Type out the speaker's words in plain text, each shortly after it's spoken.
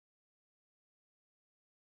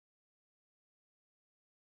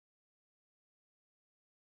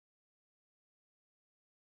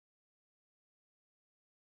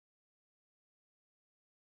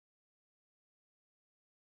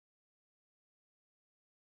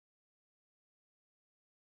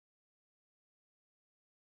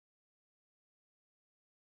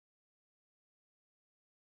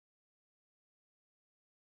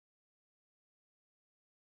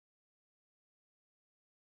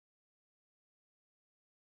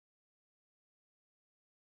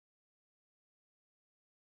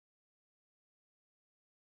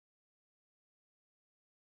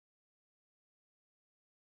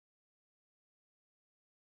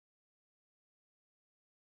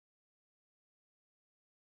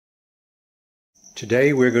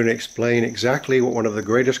Today we're going to explain exactly what one of the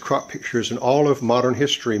greatest crop pictures in all of modern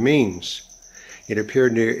history means. It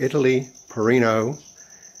appeared near Italy, Poirino,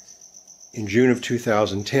 in June of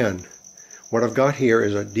 2010. What I've got here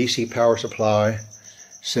is a DC power supply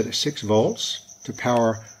set at 6 volts to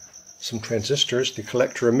power some transistors, the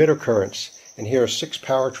collector-emitter currents. And here are 6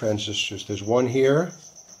 power transistors. There's one here,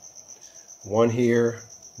 one here,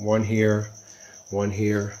 one here, one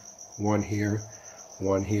here, one here,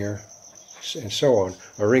 one here, and so on.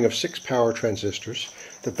 A ring of 6 power transistors.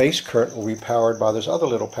 The base current will be powered by this other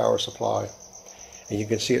little power supply. And you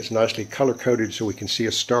can see it's nicely color-coded so we can see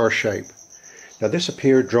a star shape. Now this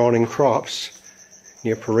appeared drawn in crops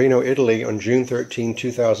near Poirino, Italy on June 13,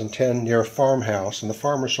 2010 near a farmhouse, and the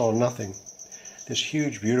farmer saw nothing. This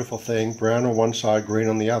huge beautiful thing, brown on one side, green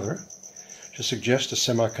on the other, to suggest a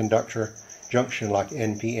semiconductor junction like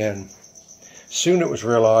NPN. Soon it was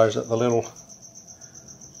realized that the little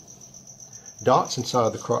dots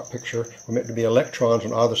inside the crop picture were meant to be electrons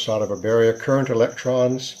on either side of a barrier, current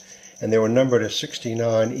electrons, and they were numbered as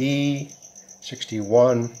 69E,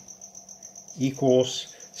 61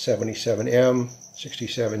 equals 77M,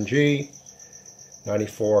 67G,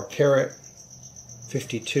 94 carat,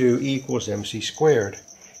 52 equals MC squared.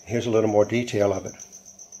 Here's a little more detail of it.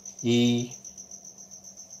 E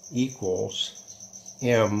equals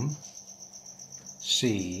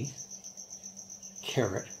MC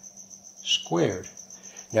carat squared.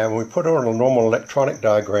 Now when we put it on a normal electronic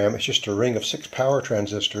diagram, it's just a ring of 6 power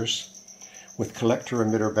transistors with collector,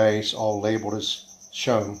 emitter, base all labeled as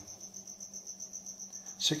shown.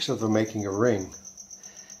 6 of them making a ring.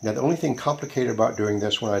 Now the only thing complicated about doing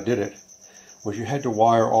this when I did it was you had to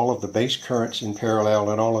wire all of the base currents in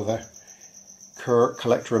parallel and all of the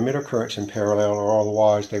collector emitter currents in parallel, or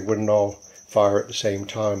otherwise they wouldn't all fire at the same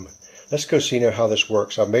time. Let's go see now how this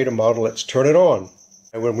works. I've made a model. Let's turn it on.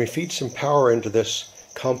 And when we feed some power into this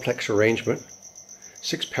complex arrangement,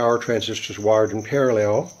 6 power transistors wired in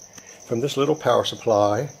parallel from this little power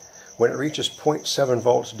supply, when it reaches 0.7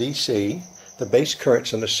 volts DC, the base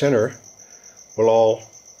currents in the center will all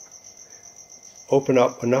open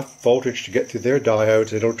up enough voltage to get through their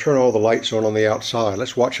diodes. It'll turn all the lights on the outside.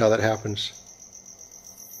 Let's watch how that happens.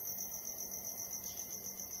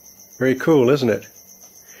 Very cool, isn't it?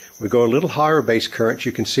 We go a little higher base current,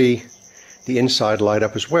 you can see the inside light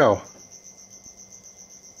up as well.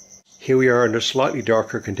 Here we are under slightly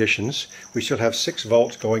darker conditions. We still have 6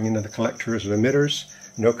 volts going into the collectors and emitters,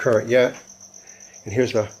 no current yet. And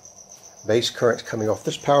here's the base currents coming off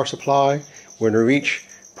this power supply. We're going to reach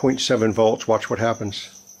 0.7 volts. Watch what happens.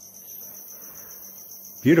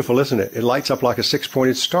 Beautiful, isn't it? It lights up like a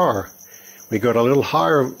 6-pointed star. We go to a little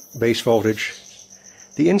higher base voltage.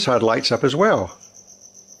 The inside lights up as well.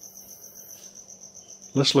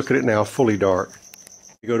 Let's look at it now fully dark.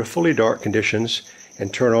 We go to fully dark conditions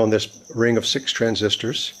and turn on this ring of 6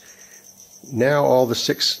 transistors. Now all the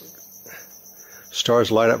 6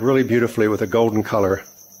 stars light up really beautifully with a golden color.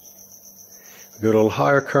 We go to a little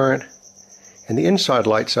higher current and the inside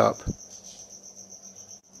lights up.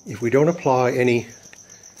 If we don't apply any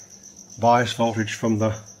bias voltage from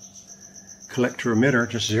the collector emitter,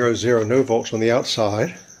 just 0, 0, no volts on the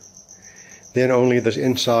outside, then only the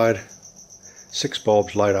inside 6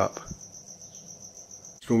 bulbs light up.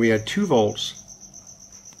 When we add 2 volts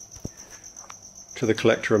to the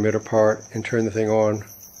collector emitter part and turn the thing on,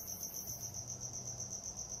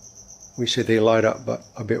 we see they light up but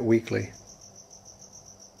a bit weakly.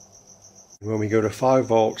 When we go to 5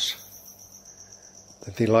 volts,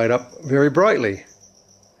 they light up very brightly.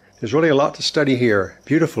 There's really a lot to study here.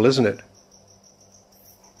 Beautiful, isn't it?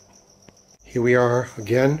 Here we are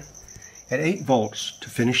again at 8 volts to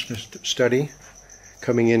finish the study,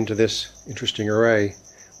 coming into this interesting array.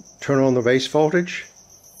 Turn on the base voltage.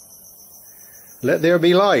 Let there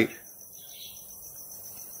be light.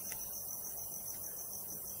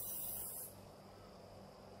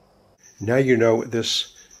 Now you know what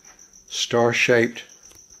this star-shaped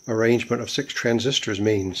arrangement of 6 transistors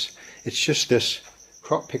means. It's just this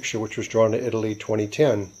crop picture which was drawn in Italy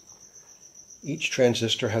 2010. Each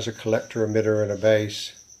transistor has a collector, emitter, and a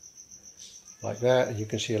base. Like that, and you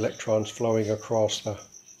can see electrons flowing across the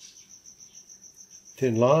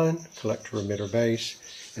thin line, collector, emitter, base,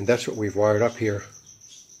 and that's what we've wired up here.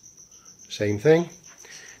 Same thing.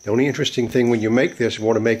 The only interesting thing when you make this and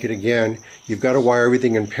want to make it again, you've got to wire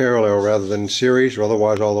everything in parallel rather than in series, or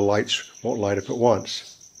otherwise all the lights won't light up at once.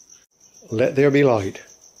 Let there be light.